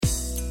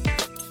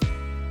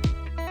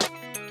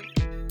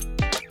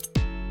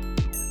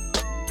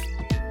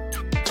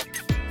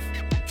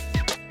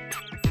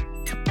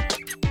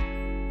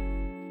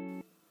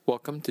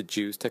welcome to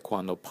Jew's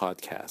Taekwondo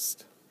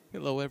Podcast.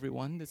 Hello,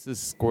 everyone. This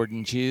is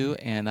Gordon Jew,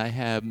 and I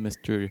have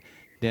Mr.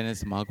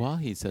 Dennis Magua.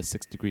 He's a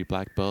 6th-degree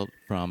black belt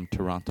from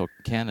Toronto,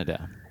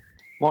 Canada.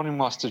 Morning,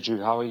 Master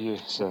Jew. How are you,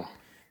 sir?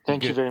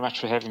 Thank you very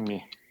much for having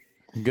me.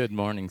 Good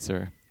morning,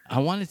 sir. I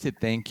wanted to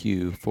thank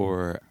you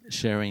for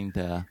sharing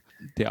the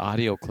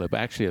audio clip,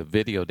 actually a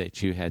video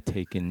that you had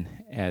taken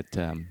at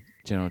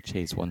General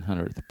Che's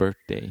 100th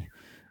birthday,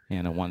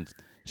 and I wanted to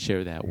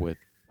share that with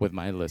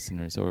my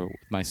listeners or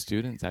my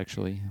students,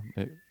 actually.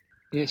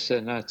 Yes, sir.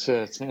 No, it's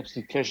an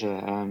absolute pleasure.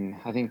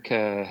 I think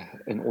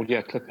an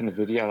audio clip and a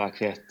video like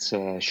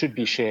that should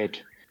be shared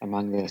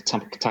among the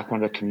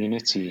Taekwondo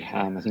community.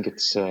 I think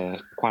it's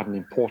quite an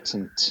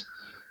important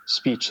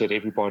speech that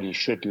everybody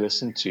should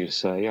listen to.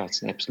 So, yeah,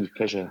 it's an absolute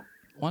pleasure.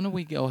 Why don't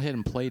we go ahead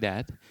and play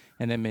that,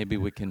 and then maybe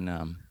we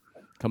can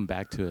come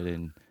back to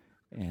it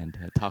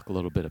and talk a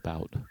little bit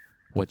about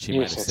what she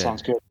might have said. Yes, that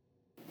sounds good.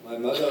 My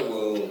mother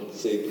will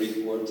say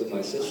brief words, and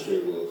my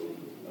sister will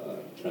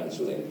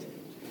translate.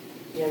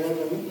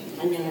 여러분,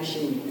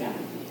 안녕하십니까?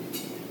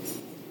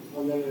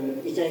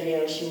 오늘 이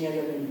자리에 오신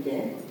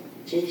여러분께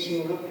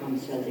진심으로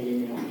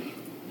감사드리며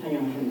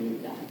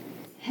환영합니다.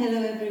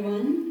 Hello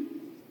everyone.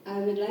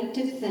 I would like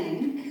to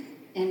thank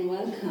and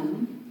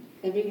welcome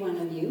every one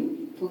of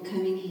you for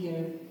coming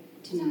here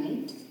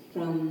tonight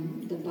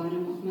from the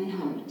bottom of my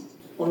heart.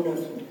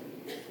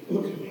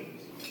 오늘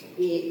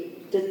이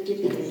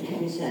뜻깊은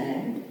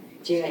행사에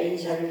제가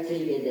인사를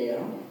드리게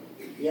되어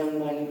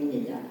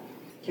영광입니다.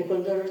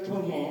 태권도를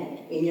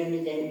통해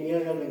인연이 된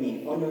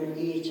여러분이 오늘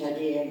이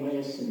자리에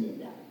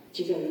모였습니다.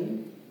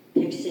 지금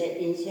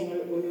 100세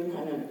인생을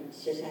운운하는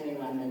세상에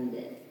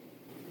왔는데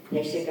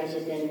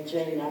 100세까지 된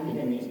저희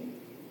남편이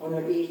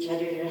오늘 이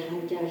자리를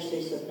함께 할 수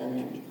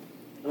있었다면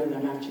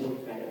얼마나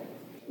좋을까요?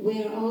 We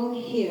are all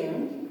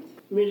here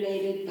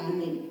related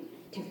by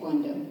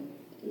Taekwondo.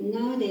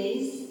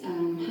 Nowadays,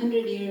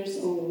 100 years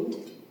old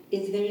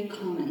is very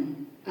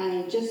common.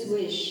 I just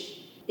wish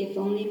if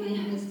only my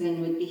husband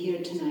would be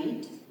here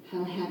tonight,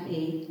 how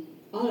happy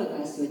all of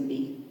us would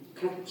be.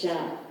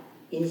 각자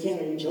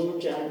인생은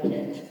조물주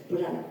앞에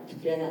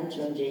특별한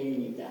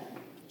존재입니다.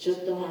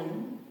 저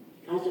또한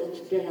아주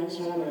특별한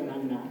사람을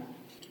만나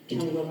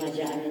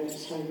평범하지 않은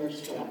삶을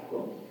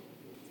살았고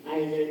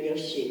아이들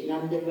역시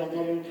남들과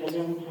다른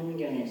가정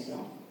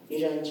환경에서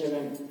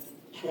이런저런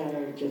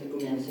파란을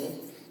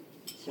겪으면서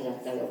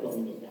살았다고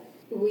봅니다.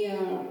 We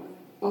are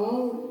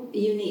all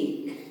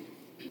unique,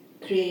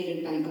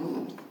 created by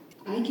God.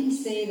 I can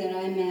say that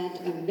I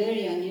met a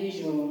very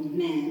unusual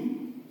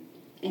man,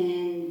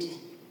 and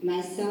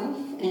myself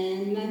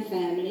and my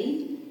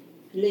family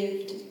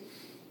lived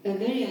a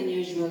very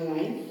unusual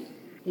life,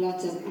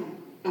 lots of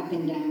up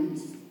and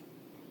downs.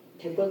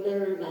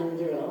 태권도를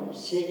만들어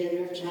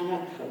세계를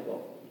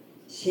장악하고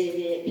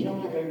세계의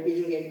평화를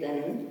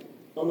이루겠다는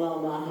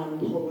어마어마한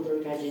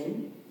포부를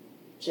가진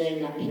저희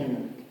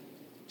남편은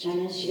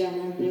자는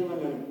시간만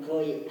배우는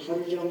거의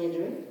하루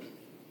종일을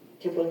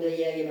태권도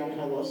이야기만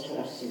하고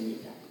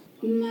살았습니다.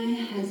 My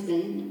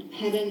husband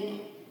had an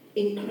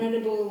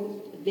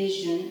incredible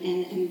vision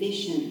and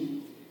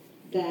ambition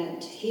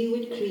that he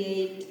would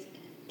create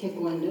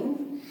Taekwondo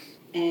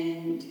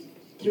and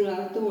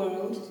throughout the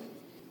world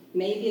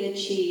maybe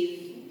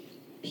achieve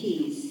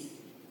peace.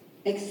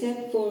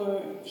 Except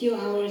for a few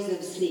hours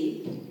of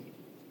sleep,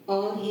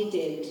 all he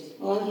did,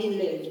 all he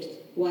lived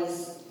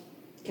was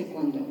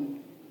Taekwondo.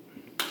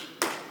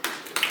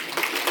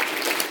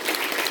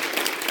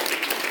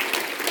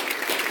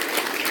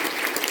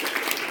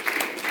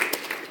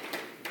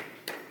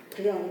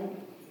 그런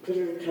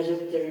그를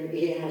가족들을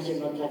이해하지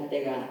못할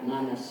때가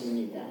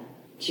많았습니다.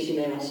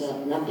 지금에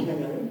와서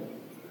남편을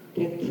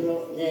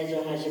 100%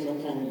 내조하지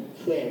못한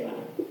후회와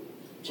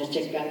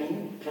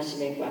자책감이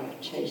가슴에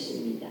꽉 차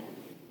있습니다.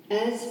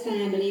 As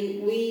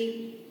family,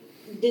 we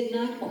did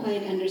not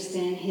quite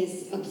understand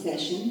his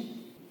obsession,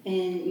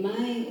 and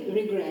my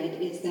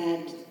regret is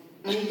that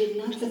I did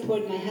not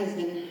support my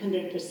husband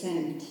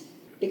 100%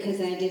 because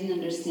I didn't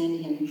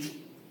understand him.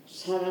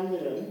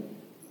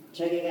 사람들은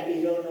자기가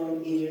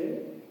이뤄놓은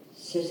일을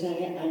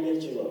세상에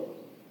알려주고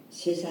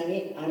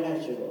세상이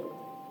알아주고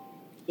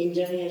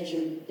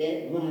인정해줄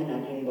때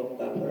무한한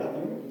행복과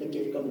보람을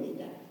느낄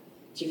겁니다.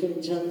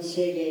 지금 전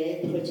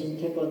세계에 퍼진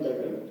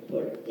태권도를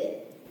볼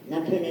때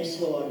남편의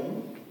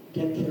소원은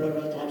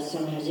 100%로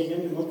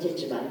달성하지는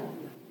못했지만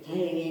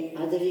다행히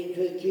아들이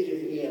그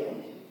길을 이어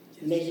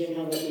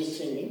매진하고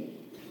있으니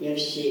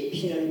역시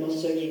피는 못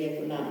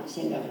속이겠구나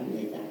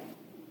생각합니다.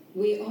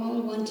 We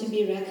all want to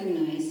be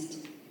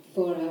recognized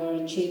for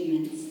our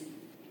achievements.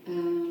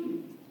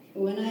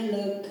 When I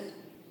look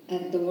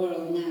at the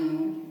world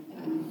now,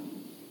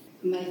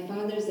 my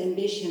father's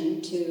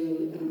ambition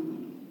to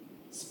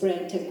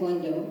spread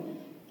Taekwondo,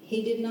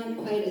 he did not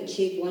quite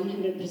achieve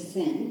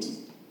 100%,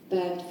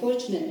 but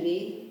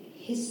fortunately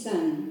his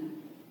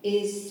son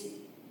is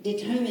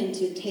determined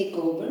to take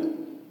over,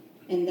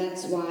 and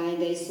that's why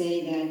they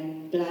say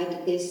that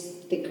blood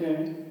is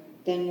thicker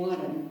than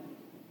water.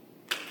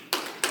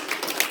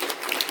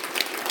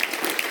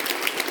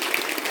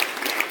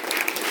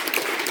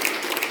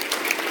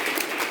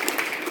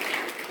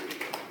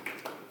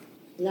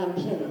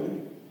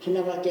 남편은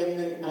하나밖에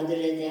없는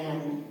아들에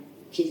대한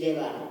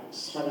기대와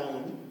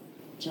사랑은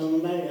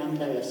정말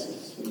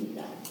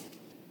남달랐었습니다.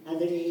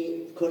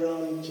 아들이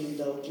걸어온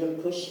길도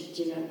결코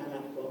쉽지는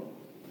않았고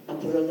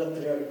앞으로도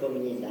그럴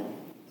겁니다.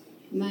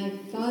 My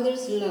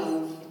father's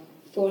love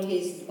for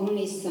his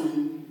only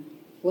son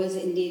was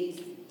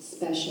indeed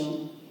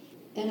special,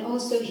 and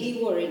also he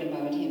worried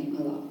about him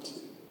a lot.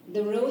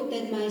 The road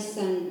that my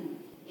son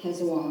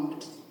has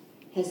walked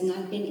has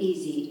not been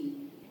easy,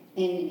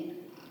 and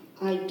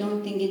I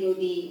don't think it will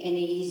be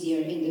any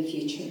easier in the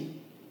future.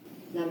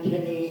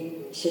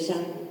 남편이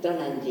세상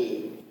떠난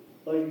뒤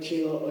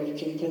얽히고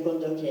얽힌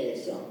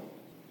태권도계에서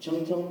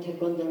정통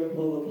태권도를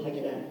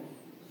보급하기란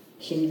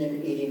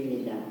힘든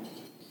일입니다.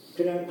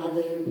 그런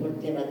아들을 볼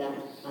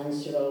때마다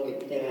안쓰러울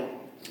때가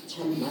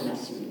참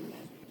많았습니다.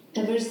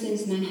 Ever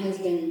since my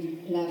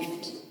husband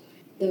left,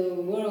 the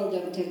world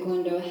of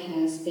Taekwondo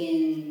has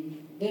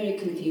been very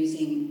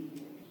confusing,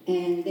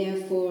 and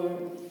therefore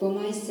for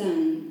my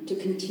son to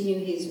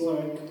continue his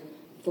work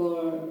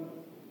for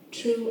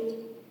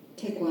true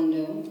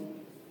Taekwondo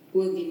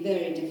will be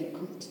very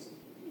difficult.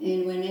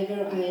 And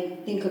whenever I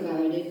think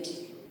about it,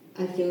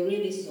 I feel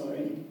really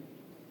sorry.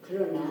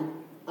 그러나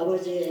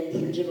아버지의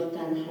풀지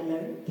못한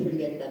한을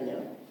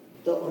풀겠다며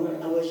또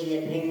오늘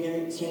아버지의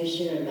 100년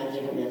생신을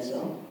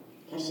맞이하면서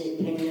다시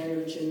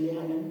 100년을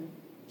준비하는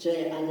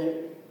저의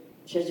아들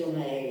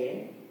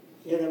최종하에게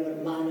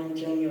여러분 많은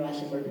격려와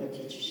힘을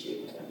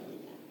보태주시기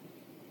바랍니다.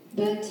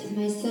 But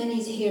my son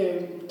is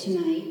here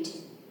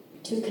tonight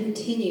to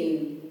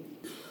continue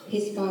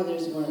his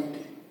father's work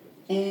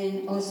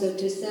and also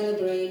to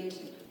celebrate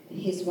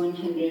his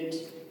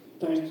 100th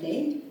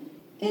birthday.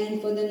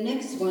 And for the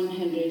next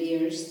 100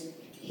 years,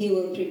 he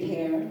will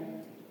prepare.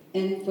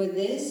 And for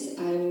this,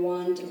 I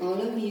want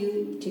all of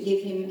you to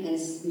give him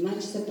as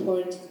much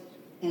support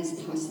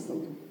as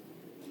possible.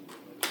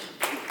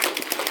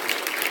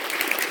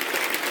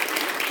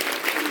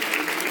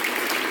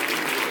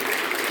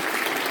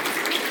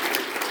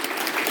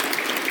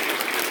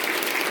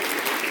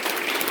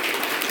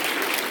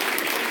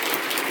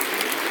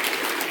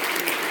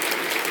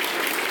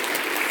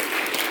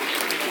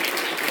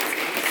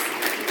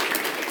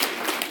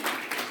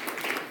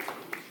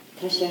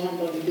 다시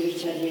한번 이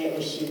자리에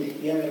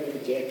오신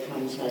여러분께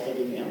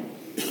감사드리며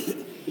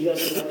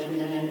이것으로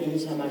간단한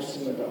인사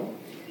말씀으로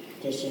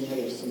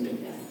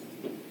대신하겠습니다.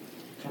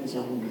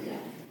 감사합니다.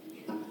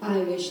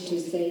 I wish to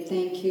say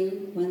thank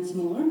you once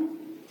more,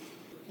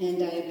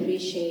 and I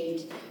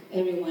appreciate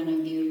every one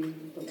of you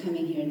for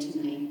coming here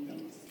tonight.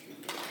 Thanks.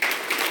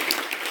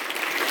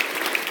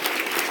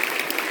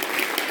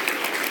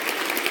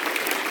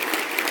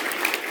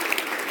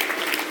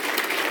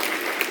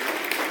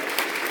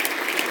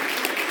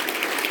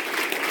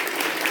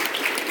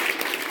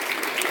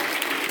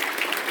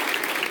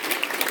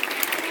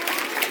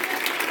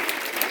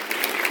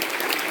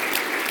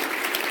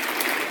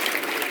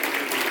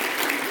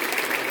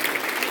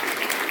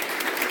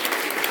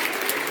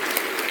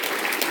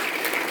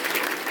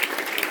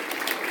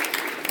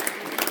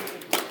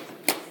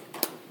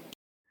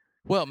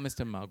 Well,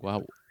 Mr.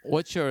 Magua,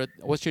 what's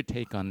your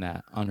take on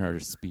that, on her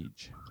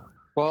speech?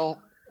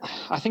 Well,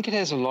 I think it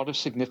has a lot of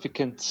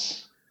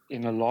significance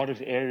in a lot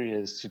of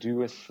areas to do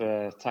with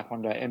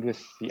Taekwondo and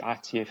with the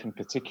ITF in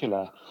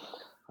particular.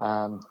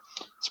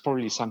 It's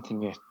probably something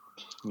that,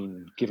 I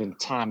mean, given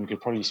time, we could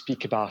probably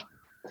speak about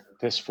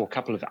this for a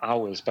couple of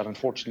hours, but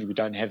unfortunately, we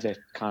don't have that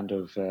kind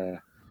of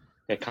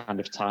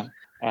time.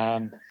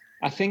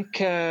 I think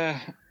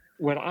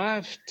what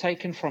I've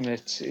taken from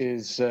it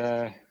is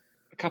a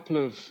couple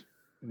of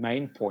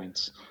main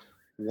points.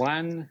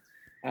 One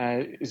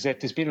is that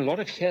there's been a lot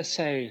of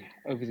hearsay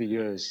over the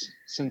years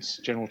since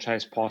General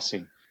Che's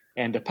passing,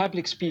 and a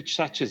public speech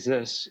such as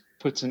this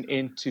puts an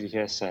end to the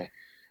hearsay.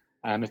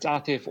 It's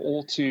out there for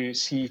all to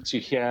see, to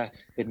hear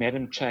that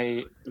Madam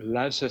Che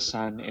loves her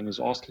son and is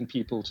asking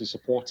people to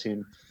support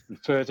him in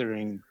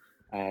furthering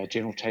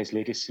General Che's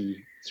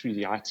legacy through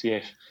the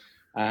ITF.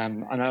 I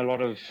know a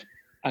lot of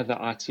other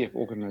ITF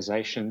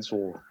organizations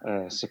or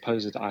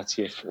supposed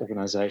ITF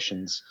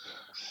organizations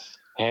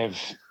have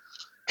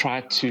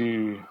tried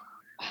to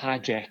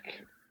hijack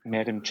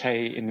Madam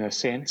Che in a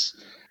sense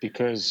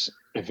because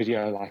a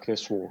video like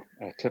this or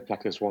a clip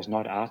like this was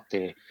not out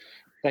there.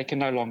 They can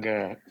no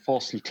longer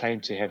falsely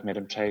claim to have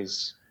Madam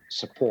Che's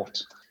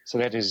support. So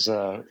that is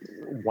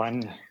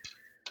one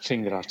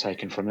thing that I've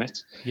taken from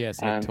it.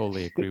 Yes, I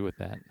totally agree with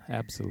that.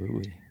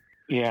 Absolutely.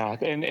 Yeah,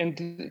 and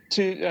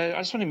I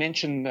just want to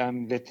mention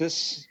that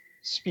this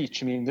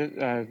speech, I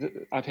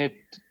mean, I've had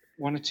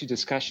one or two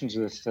discussions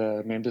with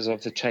members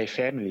of the Che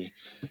family,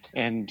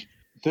 and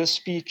this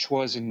speech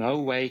was in no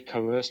way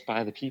coerced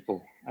by the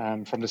people.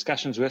 From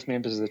discussions with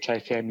members of the Che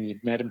family,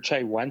 Madam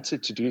Che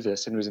wanted to do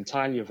this and was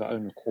entirely of her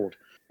own accord.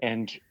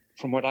 And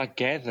from what I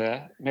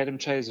gather, Madam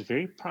Che is a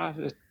very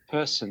private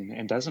person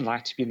and doesn't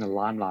like to be in the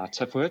limelight.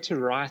 So for her to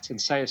write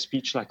and say a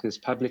speech like this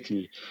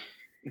publicly,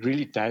 it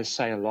really does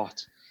say a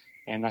lot.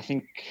 And I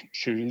think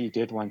she really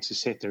did want to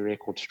set the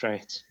record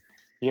straight.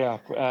 Yeah,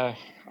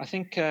 I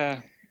think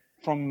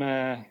from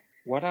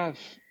what I've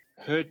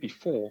heard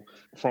before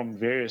from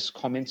various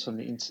comments on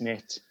the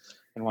internet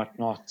and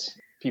whatnot.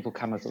 People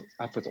come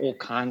up with all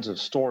kinds of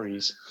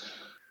stories.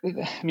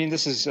 I mean,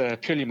 this is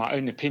purely my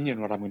own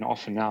opinion, what I'm going to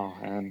offer now.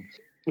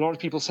 A lot of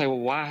people say, well,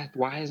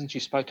 why hasn't she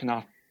spoken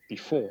out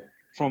before?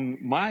 From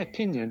my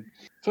opinion,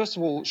 first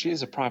of all, she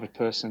is a private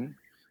person,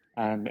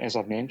 as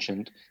I've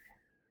mentioned,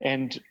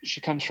 and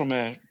she comes from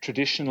a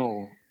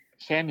traditional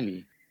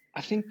family.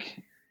 I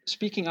think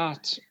speaking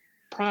out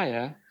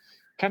prior,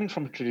 coming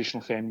from a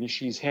traditional family,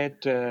 she's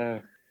had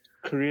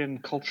Korean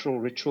cultural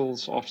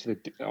rituals after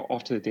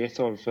the death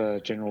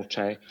of General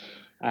Che,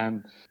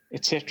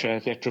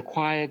 etc., that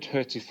required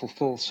her to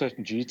fulfill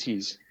certain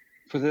duties.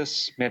 For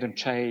this, Madam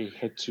Che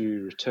had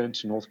to return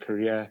to North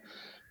Korea,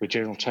 where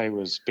General Che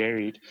was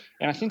buried.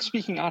 And I think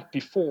speaking out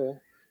before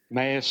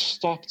may have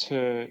stopped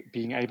her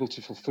being able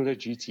to fulfill her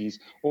duties.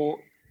 Or,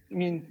 I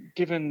mean,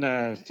 given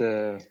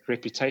the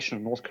reputation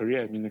of North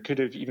Korea, I mean, it could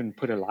have even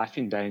put her life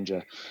in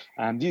danger.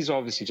 These are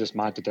obviously just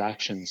my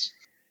deductions,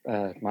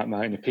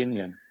 my own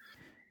opinion.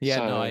 Yeah,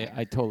 So, no,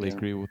 I totally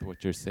agree with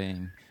what you're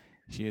saying.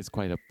 She is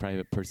quite a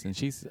private person.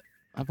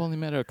 I've only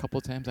met her a couple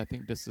of times. I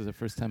think this is the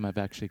first time I've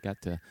actually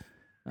got to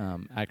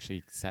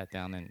actually sat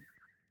down and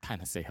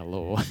kind of say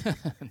hello.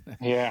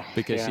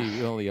 Because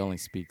she really only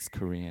speaks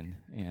Korean,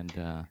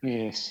 and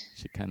yes,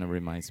 she kind of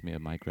reminds me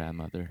of my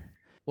grandmother.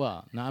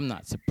 Well, no, I'm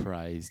not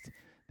surprised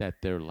that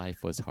their life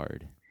was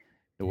hard.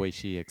 The way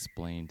she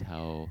explained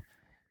how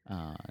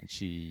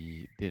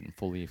she didn't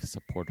fully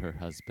support her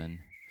husband,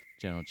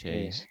 General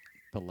Che, yes,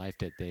 the life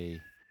that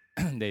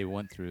they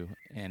went through,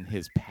 and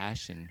his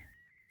passion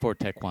for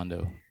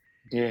Taekwondo.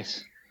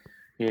 Yes.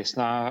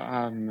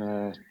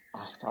 Now,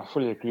 I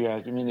fully agree.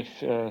 I mean,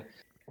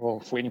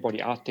 for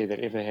anybody out there that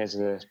ever has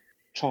a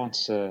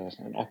chance,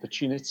 an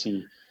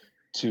opportunity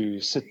to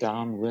sit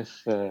down with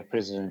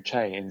President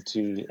Che and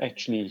to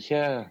actually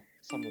hear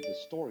some of the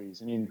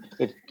stories, I mean,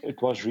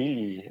 it was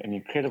really an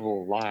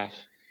incredible life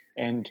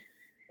and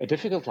a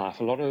difficult life.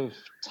 A lot of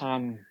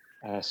time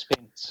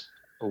spent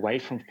away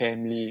from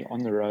family, on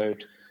the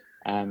road,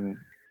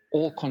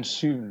 all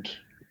consumed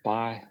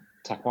by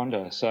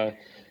Taekwondo. So,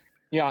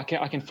 yeah,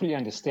 I can fully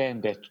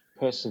understand that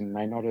person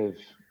may not have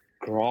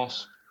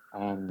grasped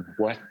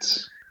what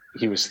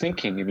he was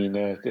thinking. I mean,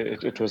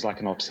 it was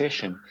like an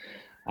obsession.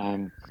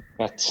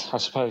 But I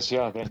suppose,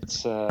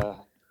 that's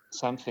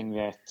something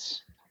that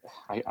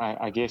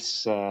I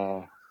guess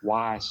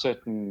why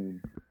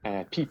certain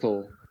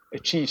people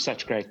achieve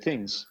such great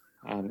things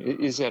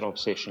is that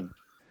obsession.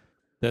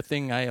 The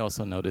thing I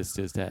also noticed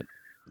is that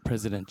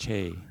President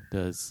Che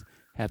does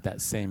have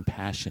that same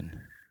passion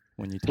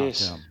when you talk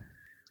to him.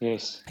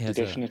 Yes, he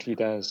definitely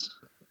does.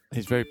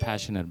 He's very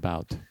passionate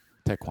about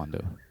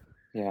Taekwondo.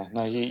 Yeah,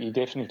 no, he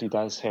definitely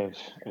does have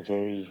a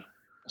very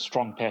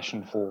strong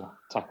passion for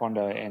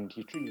Taekwondo, and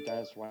he truly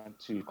does want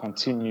to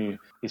continue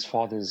his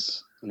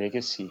father's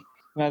legacy.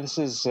 Now, this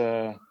is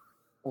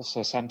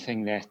also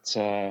something that,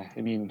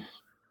 I mean,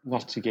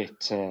 not to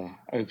get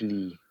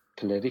overly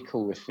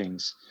political with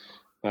things,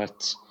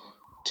 but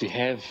to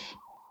have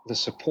the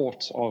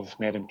support of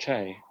Madam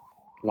Che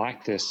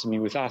like this, I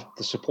mean, without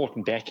the support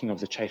and backing of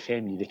the Che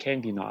family, there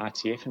can be no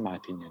ITF, in my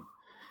opinion.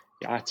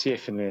 The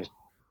ITF and the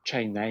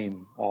Che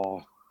name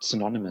are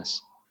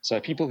synonymous. So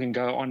people can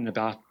go on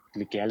about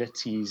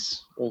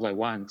legalities all they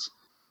want.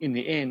 In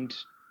the end,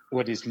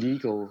 what is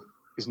legal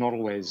is not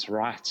always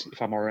right.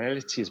 If our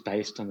morality is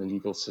based on the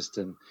legal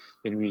system,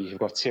 then we have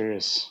got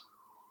serious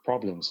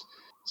problems.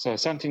 So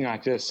something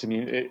like this, I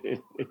mean,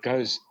 it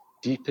goes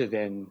deeper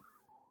than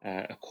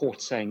a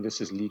court saying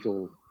this is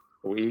legal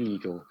or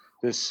illegal.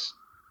 This,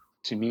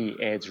 to me,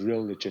 adds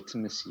real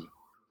legitimacy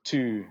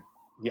to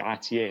the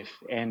ITF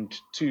and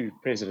to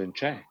President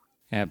Che.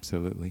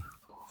 Absolutely.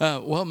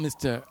 Well,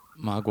 Mr.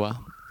 Magua,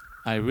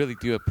 I really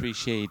do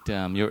appreciate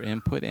your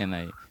input, and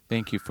I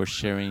thank you for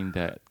sharing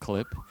that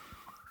clip.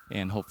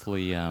 And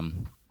hopefully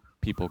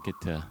people get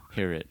to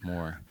hear it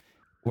more.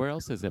 Where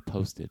else is it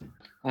posted?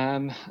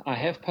 I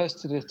have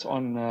posted it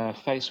on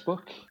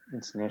Facebook,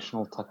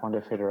 International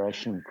Taekwondo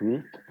Federation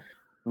group.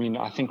 I mean,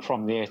 I think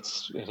from there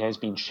it has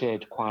been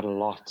shared quite a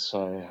lot. So,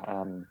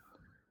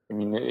 I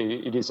mean,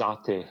 it is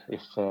out there.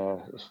 If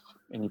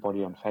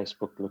anybody on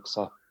Facebook looks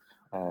up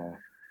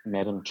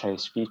Madam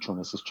Che's speech or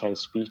Mrs. Che's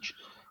speech,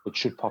 it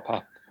should pop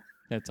up.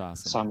 That's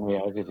awesome.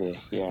 Somewhere over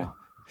there, yeah.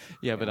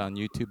 You have it on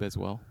YouTube as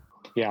well?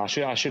 Yeah,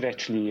 I should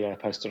actually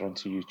post it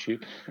onto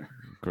YouTube.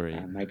 Great.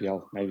 Maybe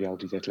I'll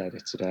do that later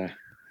today.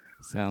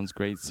 Sounds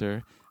great,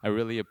 sir. I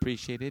really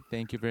appreciate it.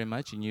 Thank you very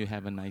much, and you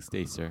have a nice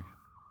day, sir.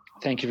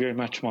 Thank you very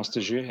much, Master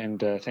Zhu, and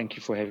thank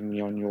you for having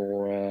me on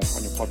your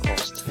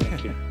podcast.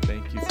 Thank you.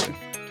 Thank you, sir.